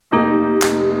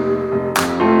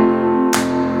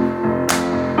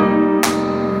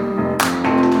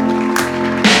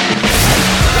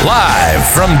Live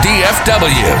from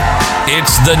DFW,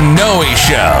 it's The Noe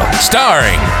Show,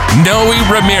 starring Noe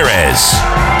Ramirez.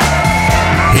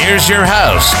 Here's your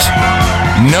host,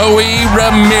 Noe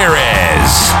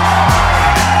Ramirez.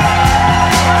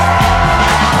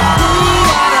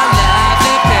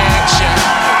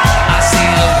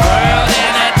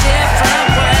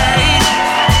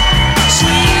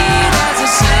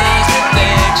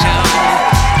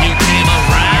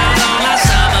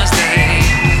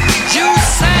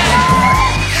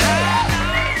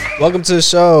 Welcome to the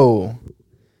show.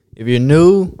 If you're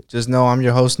new, just know I'm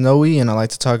your host, Noe, and I like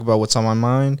to talk about what's on my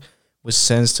mind, which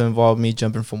tends to involve me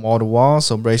jumping from wall to wall,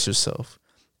 so brace yourself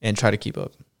and try to keep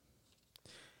up.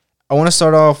 I want to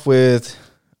start off with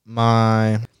a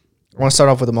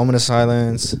moment of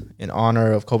silence in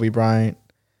honor of Kobe Bryant.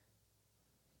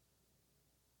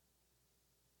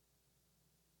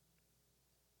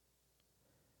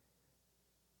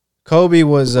 Kobe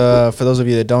was, for those of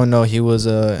you that don't know, he was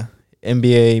a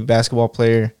NBA basketball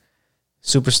player,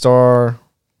 superstar,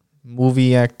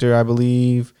 movie actor, I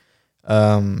believe.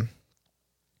 All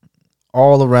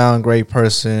around great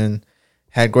person,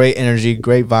 had great energy,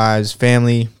 great vibes,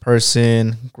 family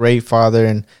person, great father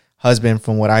and husband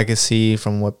from what I could see,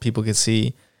 from what people could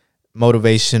see.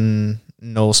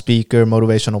 Motivational speaker,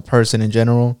 motivational person in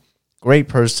general. Great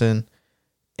person.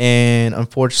 And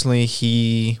unfortunately,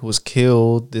 he was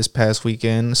killed this past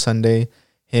weekend, Sunday.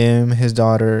 Him, his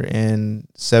daughter, and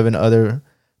 7 other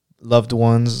loved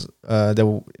ones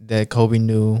that Kobe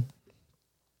knew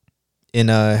in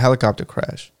a helicopter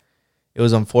crash. It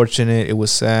was unfortunate. It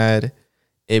was sad.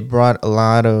 It brought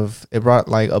like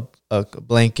a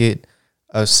blanket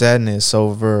of sadness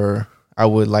over, I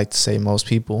would like to say, most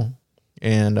people,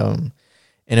 and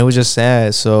it was just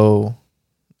sad. So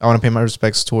I want to pay my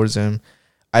respects towards him.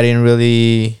 I didn't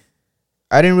really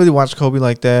watch Kobe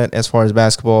like that as far as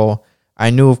basketball. I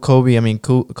knew of Kobe. I mean,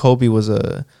 Kobe was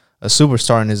a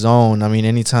superstar in his own. I mean,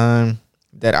 anytime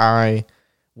that I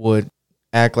would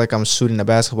act like I'm shooting a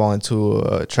basketball into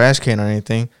a trash can or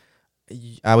anything,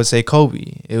 I would say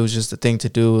Kobe. It was just the thing to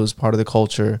do. It was part of the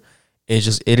culture. It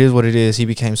is what it is. He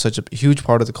became such a huge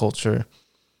part of the culture.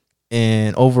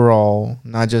 And overall,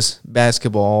 not just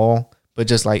basketball, but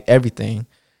just like everything.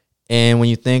 And when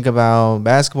you think about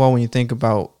basketball, when you think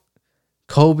about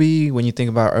Kobe, when you think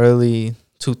about early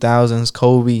 2000s,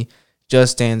 Kobe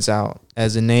just stands out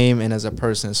as a name and as a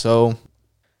person. So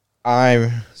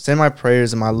I send my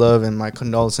prayers and my love and my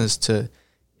condolences to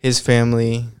his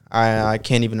family. I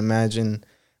can't even imagine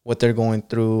what they're going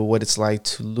through, what it's like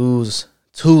to lose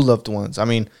 2 loved ones. I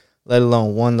mean, let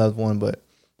alone 1 loved one,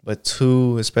 but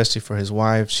 2, especially for his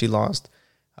wife. She lost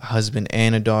a husband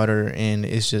and a daughter, and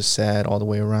it's just sad all the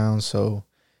way around. So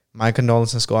my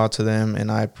condolences go out to them,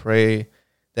 and I pray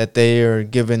that they are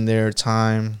given their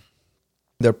time,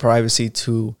 their privacy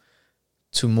to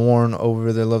mourn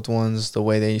over their loved ones the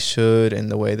way they should and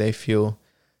the way they feel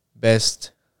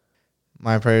best.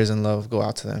 My prayers and love go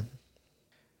out to them.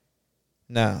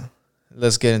 Now,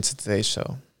 let's get into today's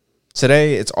show.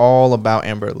 Today, it's all about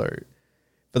Amber Alert.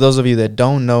 For those of you that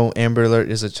don't know, Amber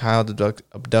Alert is a child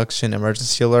abduction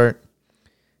emergency alert.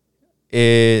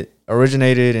 It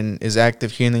originated and is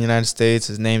active here in the United States.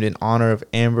 It's named in honor of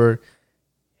Amber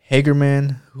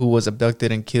Hagerman, who was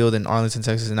abducted and killed in Arlington,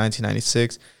 Texas in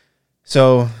 1996.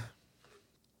 So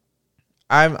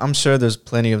I'm sure there's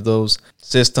plenty of those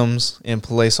systems in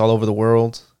place all over the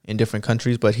world in different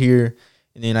countries. But here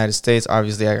in the United States,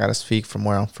 obviously I got to speak from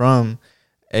where I'm from.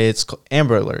 It's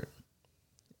Amber Alert.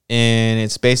 And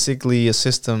it's basically a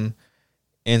system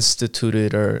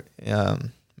instituted or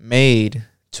made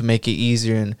to make it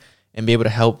easier and be able to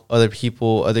help other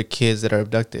people, other kids that are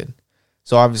abducted.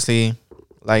 So obviously,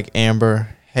 like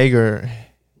Amber Hagerman,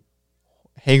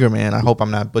 I hope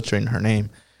I'm not butchering her name.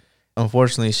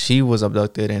 Unfortunately, she was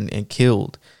abducted and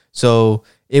killed. So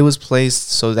it was placed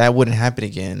so that wouldn't happen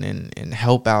again and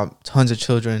help out tons of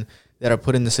children that are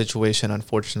put in the situation,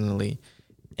 unfortunately,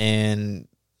 and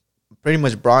pretty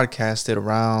much broadcast it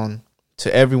around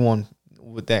to everyone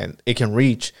with that it can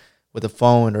reach with a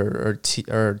phone or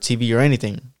TV or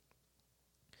anything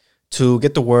to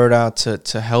get the word out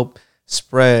to help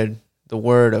spread the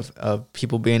word of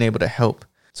people being able to help.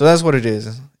 So that's what it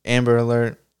is, Amber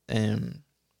Alert. And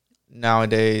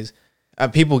nowadays,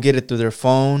 people get it through their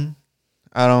phone.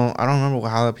 I don't remember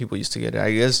how people used to get it.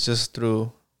 I guess just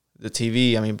through the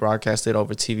TV. I mean, broadcast it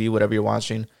over TV, whatever you're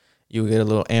watching. You get a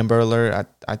little Amber Alert.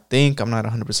 I think, I'm not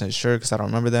 100% sure because I don't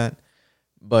remember that.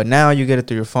 But now you get it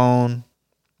through your phone.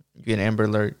 You get an Amber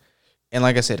Alert. And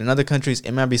like I said, in other countries,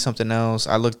 it might be something else.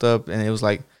 I looked up and it was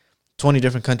like 20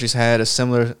 different countries had a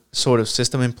similar sort of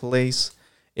system in place.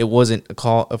 It wasn't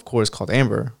called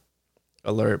Amber.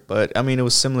 alert, but I mean, it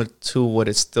was similar to what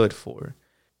it stood for.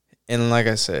 And like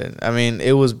I said, I mean,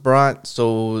 it was brought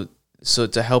so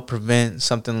to help prevent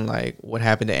something like what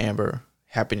happened to Amber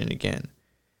happening again.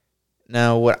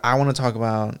 Now, what I want to talk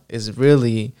about is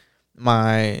really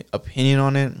my opinion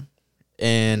on it.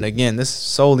 And again, this is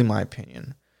solely my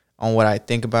opinion on what I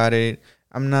think about it.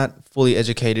 I'm not fully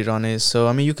educated on it. So,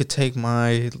 I mean, you could take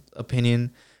my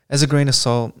opinion as a grain of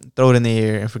salt, throw it in the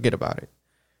air, and forget about it.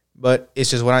 But it's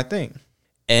just what I think.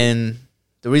 And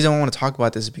the reason I want to talk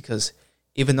about this is because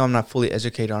even though I'm not fully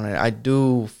educated on it, I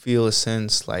do feel a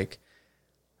sense like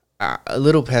a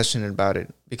little passionate about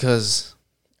it because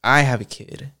I have a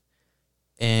kid.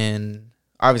 And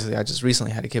obviously, I just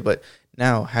recently had a kid. But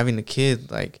now having a kid,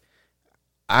 like,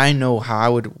 I know how I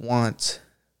would want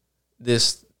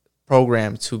this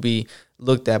program to be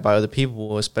looked at by other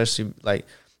people, especially like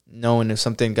knowing if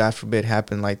something, God forbid,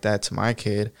 happened like that to my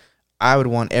kid. I would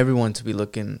want everyone to be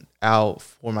looking out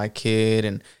for my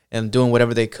kid and doing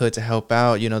whatever they could to help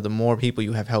out. You know, the more people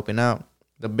you have helping out,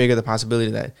 the bigger the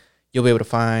possibility that you'll be able to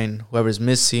find whoever's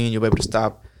missing. You'll be able to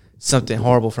stop something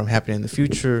horrible from happening in the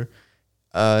future.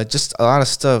 Just a lot of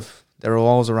stuff that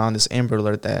revolves around this Amber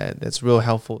Alert that's real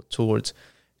helpful towards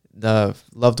the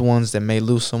loved ones that may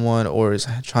lose someone or is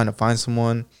trying to find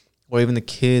someone, or even the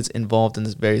kids involved in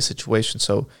this very situation.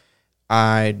 So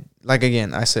I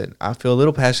said, I feel a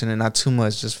little passionate, not too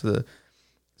much, just for the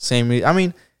same reason. I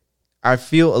mean, I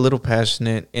feel a little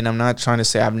passionate, and I'm not trying to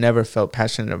say I've never felt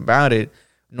passionate about it,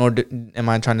 nor am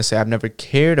I trying to say I've never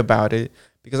cared about it,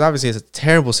 because obviously it's a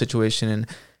terrible situation, and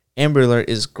Amber Alert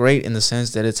is great in the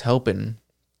sense that it's helping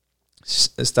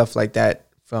stuff like that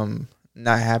from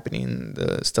not happening,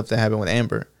 the stuff that happened with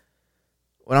Amber.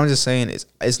 What I'm just saying is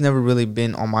it's never really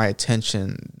been on my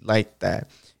attention like that.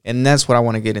 And that's what I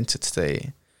want to get into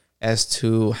today, as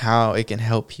to how it can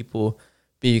help people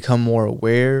become more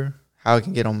aware, how it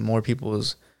can get on more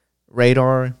people's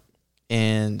radar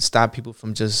and stop people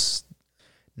from just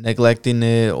neglecting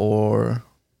it or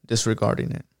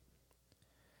disregarding it.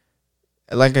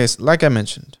 Like I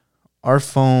mentioned, our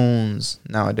phones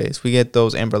nowadays, we get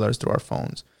those Amber Alerts through our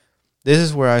phones. This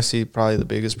is where I see probably the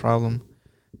biggest problem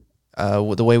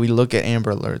with the way we look at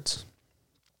Amber Alerts.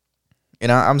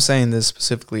 And I'm saying this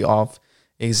specifically off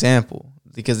example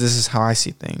because this is how I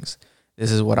see things.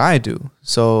 This is what I do.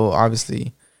 So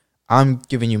obviously, I'm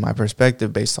giving you my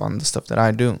perspective based on the stuff that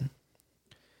I do.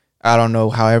 I don't know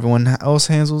how everyone else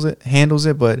handles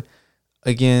it, but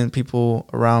again, people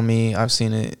around me, I've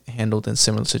seen it handled in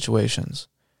similar situations.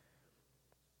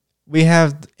 We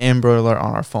have Amber Alert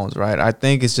on our phones, right? I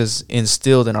think it's just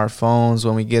instilled in our phones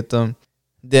when we get them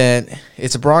that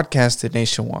it's broadcasted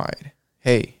nationwide.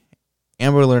 Hey,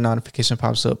 Amber Alert notification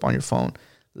pops up on your phone,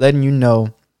 letting you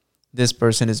know this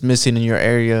person is missing in your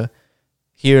area.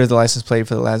 Here's the license plate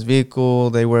for the last vehicle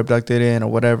they were abducted in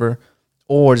or whatever,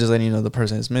 or just letting you know the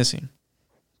person is missing.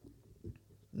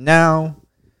 Now,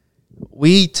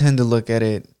 we tend to look at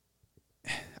it,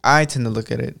 I tend to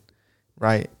look at it,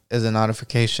 right, as a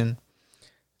notification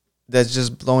that's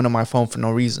just blowing up my phone for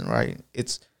no reason, right?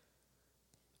 It's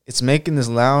making this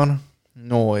loud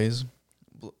noise,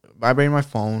 vibrating my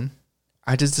phone.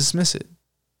 I just dismiss it,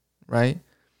 right?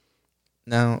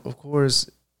 Now, of course,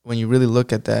 when you really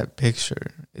look at that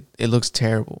picture, it looks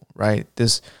terrible, right?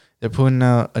 They're putting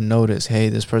out a notice, hey,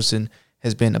 this person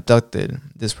has been abducted.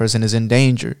 This person is in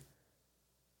danger.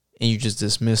 And you just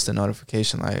dismiss the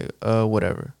notification like,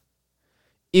 whatever.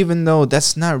 Even though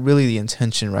that's not really the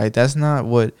intention, right? That's not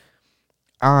what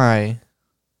I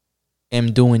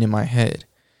am doing in my head.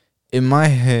 In my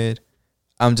head,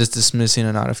 I'm just dismissing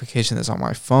a notification that's on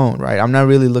my phone, right? I'm not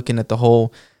really looking at the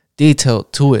whole detail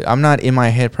to it. I'm not in my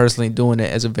head personally doing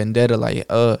it as a vendetta, like,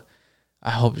 I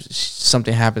hope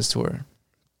something happens to her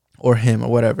or him or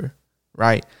whatever,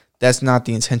 right? That's not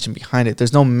the intention behind it.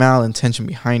 There's no malintention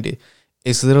behind it.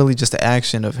 It's literally just the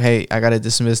action of, hey, I got to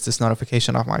dismiss this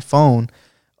notification off my phone,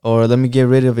 or let me get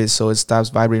rid of it so it stops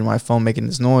vibrating my phone, making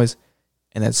this noise,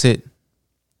 and that's it.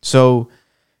 So,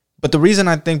 but the reason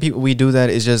I think we do that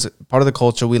is just part of the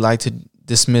culture. We like to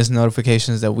dismiss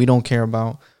notifications that we don't care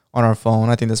about on our phone.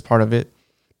 I think that's part of it.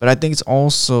 But I think it's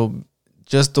also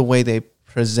just the way they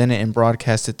present it and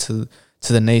broadcast it to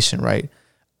the nation, right?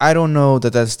 I don't know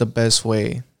that that's the best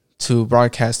way to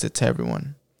broadcast it to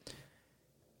everyone.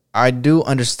 I do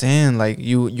understand, like,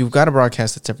 you've got to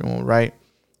broadcast it to everyone, right?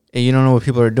 And you don't know what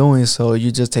people are doing, so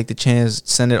you just take the chance,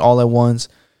 send it all at once,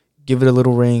 give it a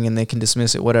little ring, and they can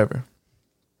dismiss it, whatever.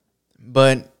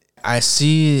 But I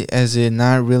see as it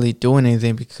not really doing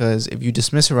anything, because if you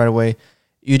dismiss it right away,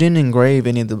 you didn't engrave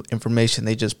any of the information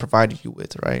they just provided you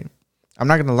with, right? I'm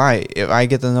not going to lie. If I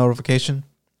get the notification,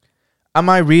 I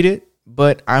might read it,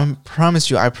 But I promise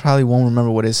you, I probably won't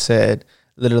remember what it said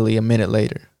literally a minute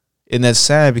later. And that's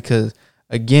sad because,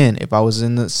 again, if I was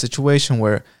in the situation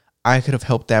where I could have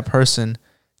helped that person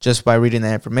just by reading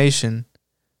that information,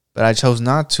 but I chose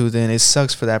not to, then it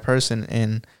sucks for that person,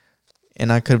 and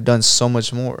I could have done so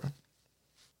much more.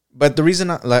 But the reason,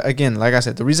 like I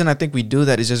said, the reason I think we do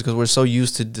that is just because we're so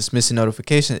used to dismissing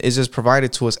notifications. It's just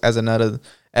provided to us as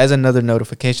another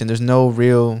notification. There's no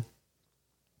real,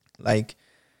 like,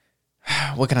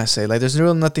 what can I say? Like, there's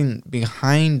real nothing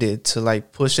behind it to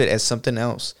like push it as something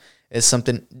else, as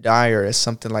something dire, as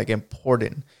something like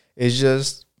important. It's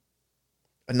just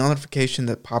a notification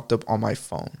that popped up on my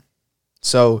phone.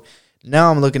 So now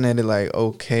I'm looking at it like,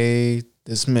 okay,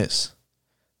 dismiss.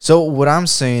 So what I'm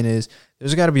saying is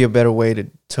there's got to be a better way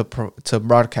to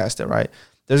broadcast it, right?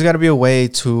 There's got to be a way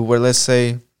to where, let's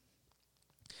say,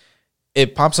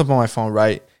 it pops up on my phone,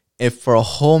 right? If for a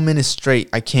whole minute straight,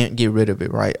 I can't get rid of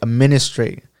it, right? A minute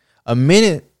straight. A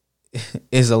minute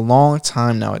is a long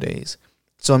time nowadays.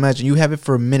 So imagine you have it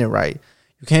for a minute, right?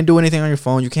 You can't do anything on your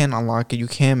phone. You can't unlock it. You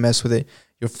can't mess with it.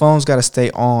 Your phone's got to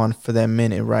stay on for that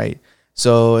minute, right?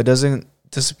 So it doesn't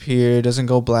disappear. It doesn't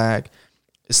go black.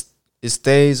 It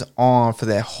stays on for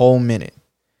that whole minute.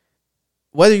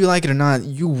 Whether you like it or not,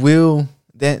 you will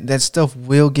that stuff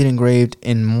will get engraved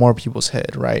in more people's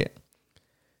head, right?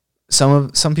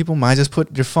 Some people might just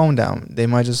put their phone down. They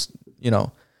might just,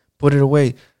 put it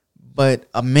away. But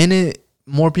a minute,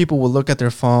 more people will look at their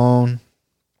phone.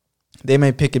 They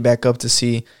may pick it back up to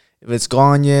see if it's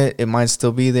gone yet. It might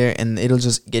still be there, and it'll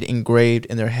just get engraved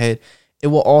in their head. It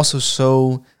will also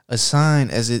show a sign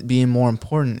as it being more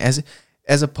important,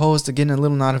 as opposed to getting a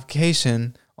little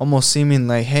notification, almost seeming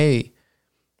like, hey,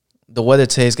 the weather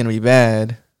today is going to be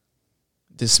bad.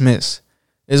 Dismiss.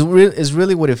 Is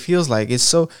really what it feels like. It's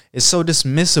so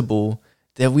dismissible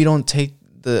that we don't take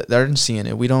the urgency in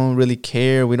it. We don't really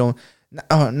care. We don't,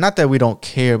 not that we don't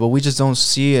care, but we just don't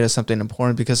see it as something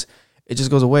important because it just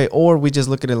goes away. Or we just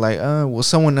look at it like, well,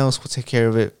 someone else will take care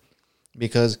of it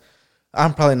because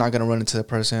I'm probably not going to run into the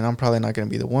person. I'm probably not going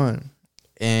to be the one.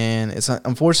 And it's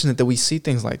unfortunate that we see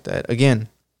things like that. Again,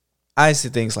 I see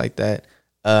things like that.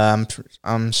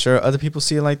 I'm sure other people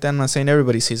see it like that. I'm not saying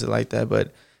everybody sees it like that,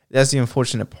 but that's the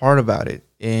unfortunate part about it.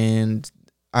 And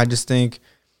I just think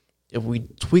if we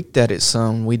tweaked at it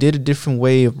some, we did a different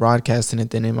way of broadcasting it,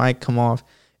 then it might come off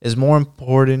as more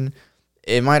important.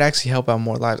 It might actually help out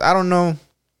more lives. I don't know.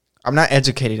 I'm not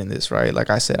educated in this, right? Like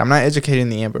I said, I'm not educated in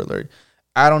the Amber Alert.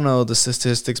 I don't know the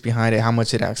statistics behind it, how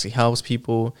much it actually helps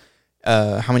people,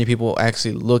 how many people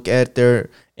actually look at their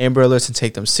Amber Alerts and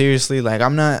take them seriously. Like,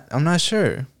 I'm not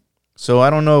sure. So I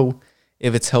don't know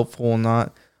if it's helpful or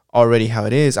not already how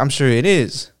it is. I'm sure it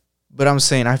is. But I'm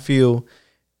saying I feel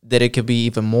that it could be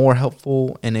even more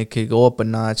helpful and it could go up a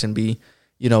notch and be,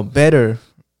 better,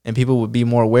 and people would be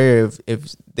more aware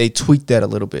if they tweak that a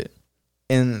little bit.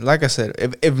 And like I said,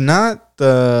 if not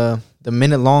the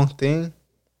minute long thing,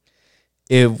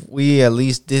 if we at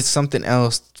least did something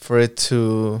else for it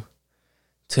to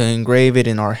engrave it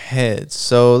in our heads.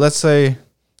 So let's say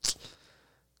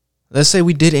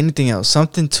we did anything else,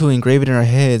 something to engrave it in our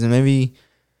heads, and maybe,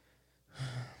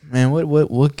 man,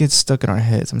 what gets stuck in our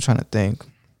heads? I'm trying to think.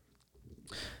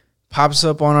 Pops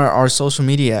up on our social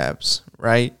media apps,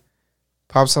 right?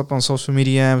 Pops up on social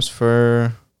media apps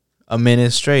for a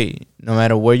minute straight. No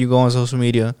matter where you go on social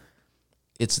media,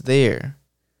 it's there.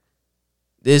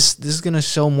 This is gonna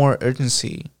show more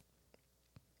urgency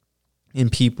in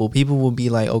people. People will be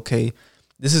like, okay,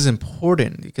 this is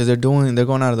important because they're going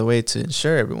out of the way to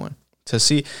ensure everyone to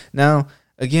see. Now,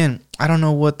 again, I don't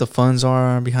know what the funds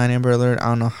are behind Amber Alert. I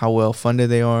don't know how well funded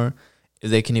they are, if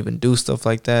they can even do stuff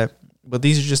like that. But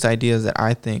these are just ideas that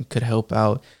I think could help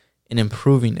out in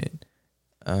improving it.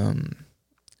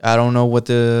 I don't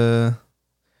know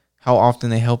how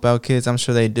often they help out kids. I'm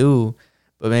sure they do,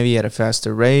 but maybe at a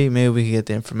faster rate. Maybe we can get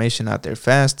the information out there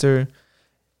faster.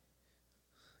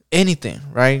 Anything,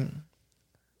 right?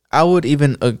 I would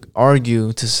even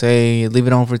argue to say leave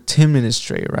it on for 10 minutes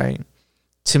straight, right?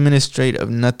 10 minutes straight of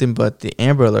nothing but the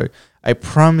Amber Alert. I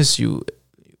promise you,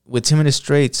 with 10 minutes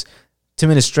straight,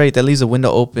 that leaves a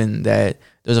window open that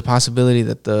there's a possibility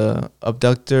that the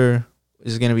abductor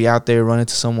is going to be out there running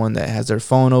to someone that has their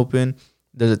phone open.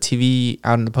 There's a TV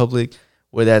out in the public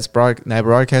where that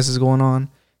broadcast is going on,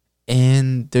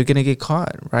 and they're going to get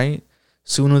caught, right?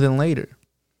 Sooner than later.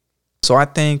 So I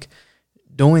think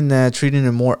doing that, treating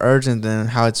it more urgent than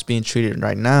how it's being treated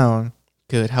right now,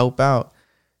 could help out,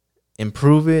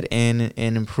 improve it, and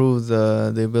improve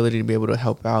the ability to be able to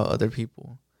help out other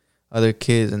people, other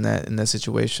kids in that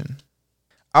situation.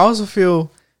 I also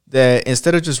feel that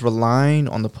instead of just relying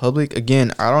on the public,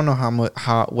 again, I don't know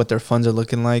what their funds are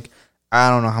looking like. I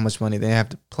don't know how much money they have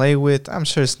to play with. I'm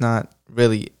sure it's not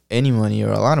really any money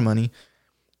or a lot of money,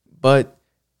 but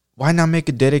why not make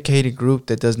a dedicated group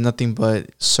that does nothing but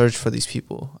search for these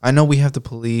people? I know we have the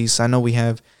police. I know we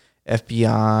have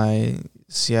FBI,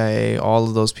 CIA, all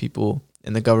of those people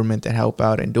in the government that help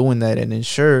out and doing that and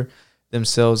ensure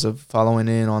themselves of following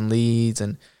in on leads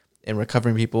and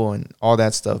recovering people and all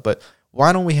that stuff. But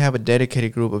why don't we have a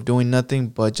dedicated group of doing nothing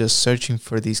but just searching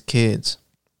for these kids?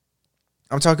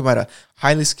 I'm talking about a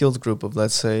highly skilled group of,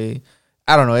 let's say,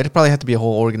 I don't know, it'd probably have to be a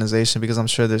whole organization because I'm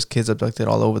sure there's kids abducted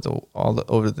all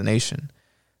over the nation.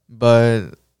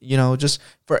 But, you know, just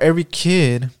for every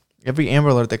kid, every Amber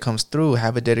Alert that comes through,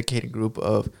 have a dedicated group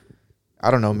of,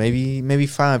 I don't know, maybe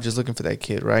 5 just looking for that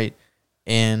kid, right?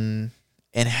 And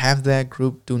have that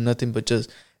group do nothing but just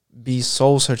be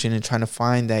soul searching and trying to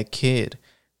find that kid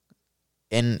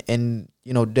and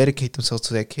you know, dedicate themselves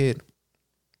to that kid,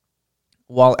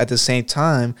 while at the same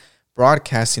time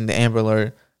broadcasting the Amber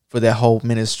Alert for that whole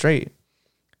minute straight.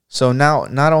 So now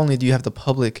not only do you have the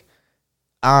public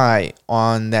eye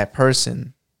on that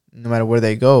person, no matter where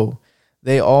they go,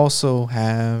 you also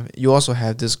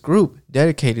have this group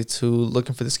dedicated to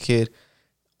looking for this kid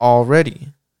already.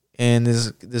 And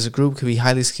this group could be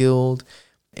highly skilled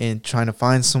in trying to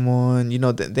find someone. You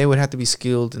know, they would have to be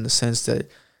skilled in the sense that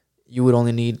you would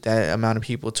only need that amount of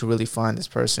people to really find this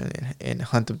person and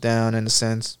hunt them down in a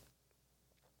sense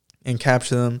and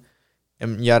capture them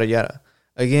and yada yada.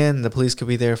 Again, the police could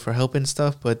be there for help and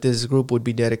stuff, but this group would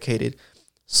be dedicated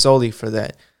solely for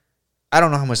that. I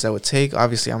don't know how much that would take.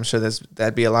 Obviously, I'm sure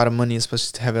that'd be a lot of money,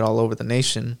 especially to have it all over the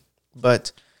nation.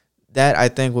 But that, I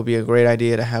think, would be a great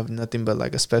idea, to have nothing but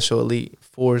like a special elite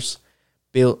force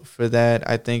built for that.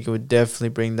 I think it would definitely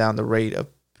bring down the rate of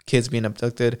kids being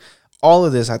abducted. All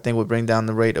of this, I think, would bring down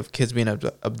the rate of kids being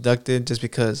abducted, just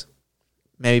because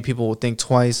maybe people will think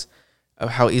twice of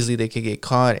how easily they could get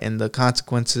caught and the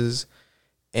consequences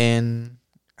and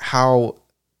how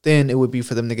thin it would be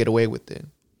for them to get away with it.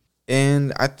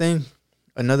 And I think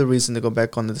another reason, to go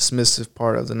back on the dismissive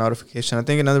part of the notification, I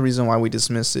think another reason why we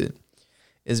dismiss it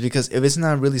is because if it's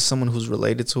not really someone who's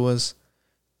related to us,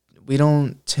 we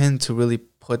don't tend to really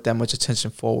put that much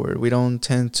attention forward. We don't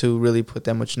tend to really put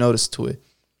that much notice to it.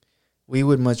 We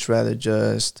would much rather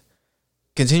just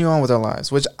continue on with our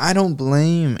lives, which I don't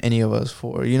blame any of us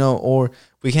for, you know, or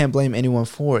we can't blame anyone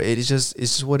for. It's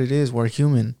just what it is. We're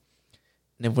human.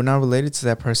 And if we're not related to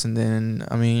that person, then,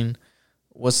 I mean,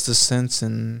 what's the sense?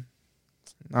 And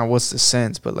not what's the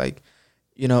sense, but like,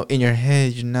 you know, in your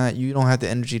head, you don't have the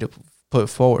energy to put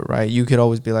forward, right? You could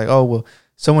always be like, oh, well,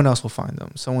 someone else will find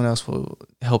them. Someone else will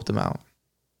help them out.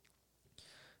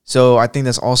 So I think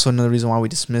that's also another reason why we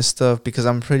dismiss stuff, because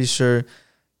I'm pretty sure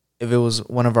if it was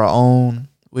one of our own,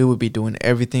 we would be doing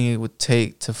everything it would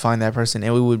take to find that person,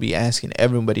 and we would be asking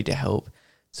everybody to help,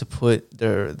 to put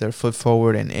their foot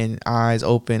forward and eyes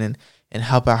open and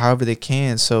help out however they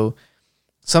can. So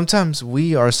sometimes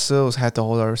we ourselves have to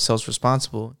hold ourselves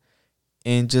responsible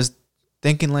and just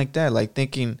thinking like that, like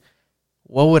thinking,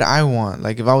 what would I want?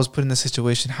 Like if I was put in this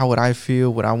situation, how would I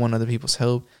feel? Would I want other people's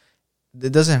help?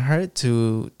 It doesn't hurt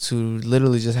to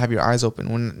literally just have your eyes open.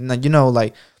 When, you know,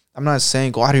 like, I'm not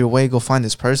saying go out of your way, go find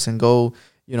this person, go,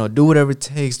 you know, do whatever it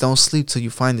takes. Don't sleep till you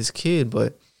find this kid.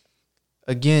 But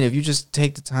again, if you just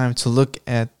take the time to look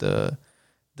at the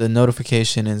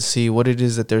notification and see what it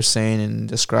is that they're saying and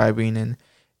describing,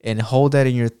 and hold that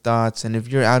in your thoughts. And if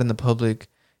you're out in the public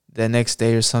the next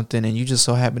day or something and you just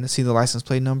so happen to see the license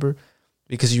plate number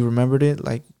because you remembered it,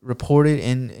 like, report it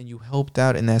and you helped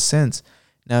out in that sense.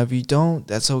 Now, if you don't,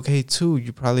 that's okay too.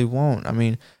 You probably won't. I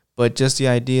mean, but just the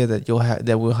idea that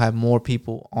we'll have more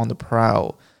people on the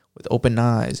prowl with open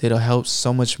eyes, it'll help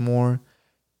so much more.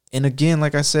 And again,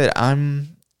 like I said,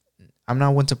 I'm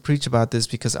not one to preach about this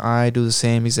because I do the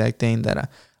same exact thing that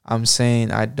I'm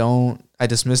saying. I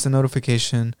dismiss the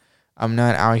notification. I'm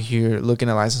not out here looking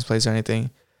at license plates or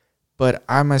anything. But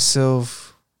I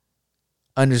myself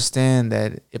understand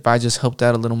that if I just helped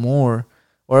out a little more,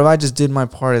 or if I just did my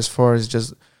part as far as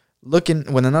just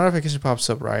looking, when the notification pops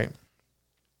up, right,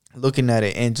 looking at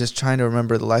it and just trying to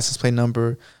remember the license plate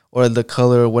number or the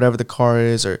color, whatever the car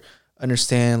is, or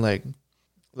understand like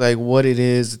what it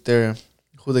is that they're,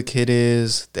 who the kid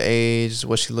is, the age,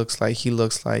 what she looks like, he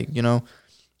looks like, you know.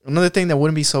 Another thing that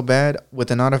wouldn't be so bad with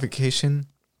the notification,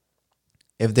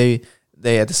 if they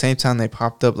at the same time they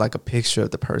popped up like a picture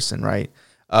of the person, right,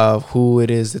 of who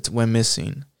it is that went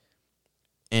missing.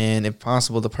 And if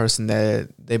possible, the person that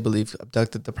they believe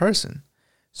abducted the person.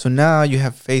 So now you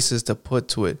have faces to put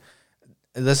to it.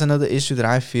 That's another issue that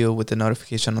I feel with the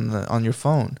notification on your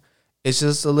phone. It's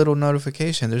just a little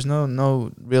notification. There's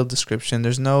no real description.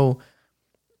 There's no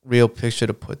real picture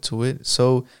to put to it.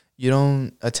 So you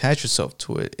don't attach yourself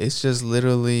to it. It's just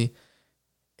literally,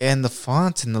 and the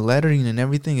font and the lettering and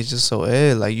everything is just so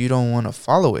like you don't want to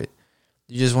follow it.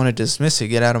 You just want to dismiss it,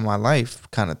 get out of my life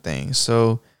kind of thing.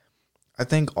 So I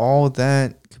think all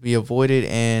that could be avoided,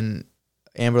 and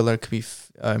Amber Alert could be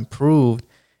improved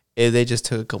if they just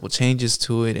took a couple changes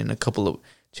to it and a couple of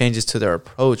changes to their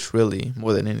approach, really,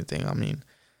 more than anything. I mean,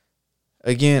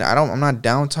 again, I'm not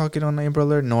down talking on Amber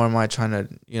Alert, nor am I trying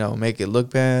to, make it look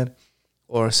bad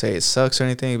or say it sucks or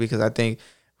anything, because I think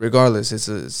regardless,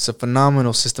 it's a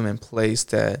phenomenal system in place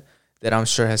that I'm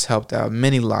sure has helped out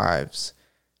many lives.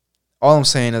 All I'm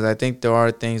saying is I think there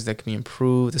are things that can be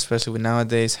improved, especially with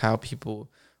nowadays how people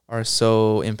are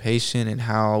so impatient and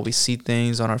how we see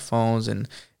things on our phones and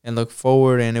look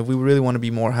forward. And if we really want to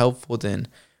be more helpful, then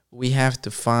we have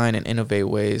to find and innovate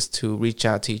ways to reach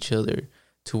out to each other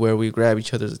to where we grab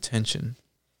each other's attention.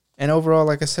 And overall,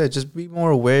 like I said, just be more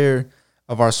aware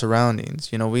of our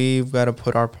surroundings. We've got to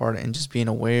put our part in just being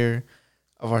aware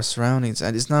of our surroundings.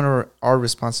 And it's not our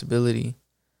responsibility.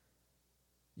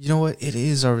 You know what? It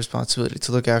is our responsibility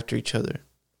to look after each other.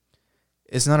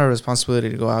 It's not our responsibility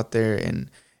to go out there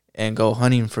and go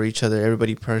hunting for each other,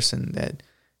 every person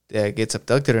that gets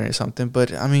abducted or something.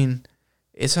 But, I mean,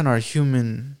 it's on our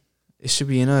human, it should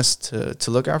be in us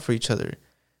to look out for each other.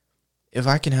 If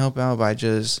I can help out by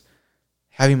just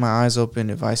having my eyes open,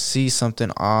 if I see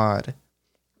something odd,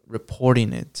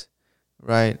 reporting it,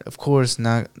 right? Of course,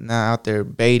 not out there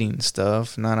baiting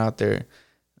stuff, not out there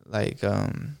like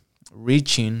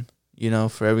reaching,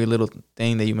 for every little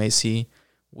thing that you may see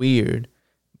weird.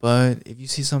 But if you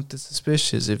see something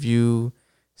suspicious, if you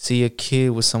see a kid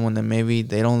with someone that maybe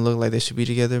they don't look like they should be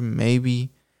together, maybe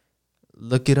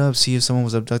look it up, see if someone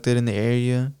was abducted in the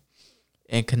area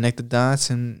and connect the dots,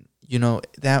 and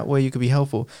that way you could be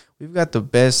helpful. We've got the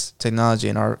best technology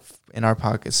in our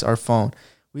pockets, our phone.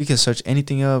 We can search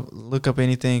anything up, look up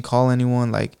anything, call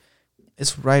anyone, like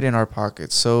it's right in our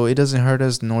pockets. So it doesn't hurt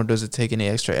us, nor does it take any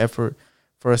extra effort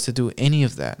for us to do any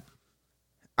of that.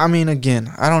 I mean,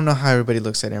 again, I don't know how everybody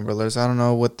looks at Amber Alerts. I don't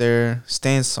know what their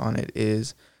stance on it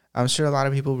is. I'm sure a lot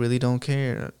of people really don't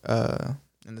care,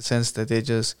 in the sense that it's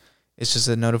just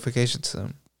a notification to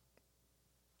them.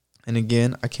 And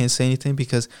again, I can't say anything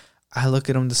because I look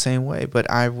at them the same way, but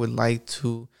I would like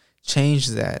to change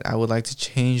that. I would like to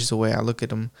change the way I look at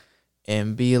them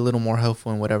and be a little more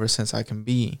helpful in whatever sense I can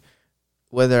be.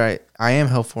 Whether I am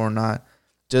helpful or not,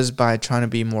 just by trying to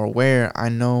be more aware, I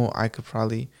know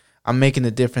I'm making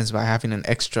the difference by having an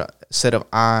extra set of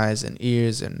eyes and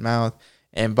ears and mouth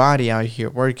and body out here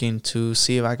working to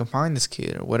see if I can find this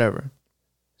kid or whatever.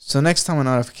 So next time a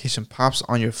notification pops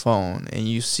on your phone and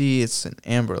you see it's an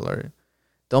Amber Alert,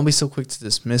 don't be so quick to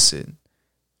dismiss it.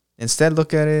 Instead,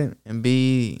 look at it and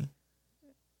be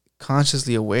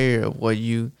consciously aware of what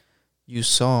you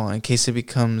saw in case it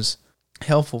becomes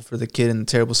helpful for the kid in a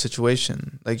terrible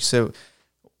situation. Like you said,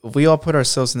 if we all put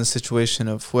ourselves in the situation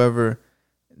of whoever's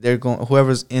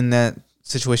in that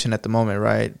situation at the moment,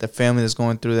 right? The family that's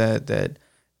going through that the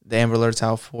Amber Alert's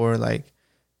out for, like,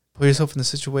 put yourself in the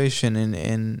situation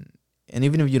and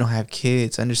even if you don't have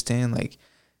kids, understand, like,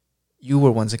 you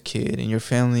were once a kid and your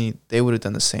family, they would have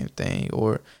done the same thing,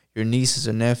 or your nieces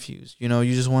or nephews. You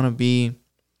just want to be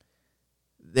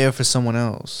there for someone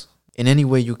else in any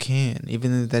way you can,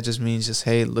 even if that just means just,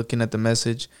 hey, looking at the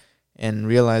message and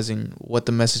realizing what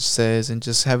the message says and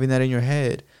just having that in your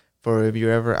head for if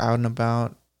you're ever out and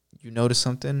about, you notice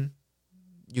something,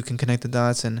 you can connect the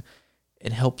dots and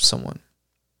help someone.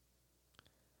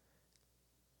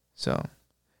 So,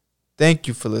 thank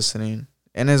you for listening.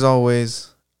 And as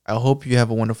always, I hope you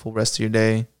have a wonderful rest of your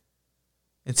day.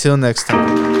 Until next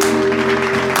time.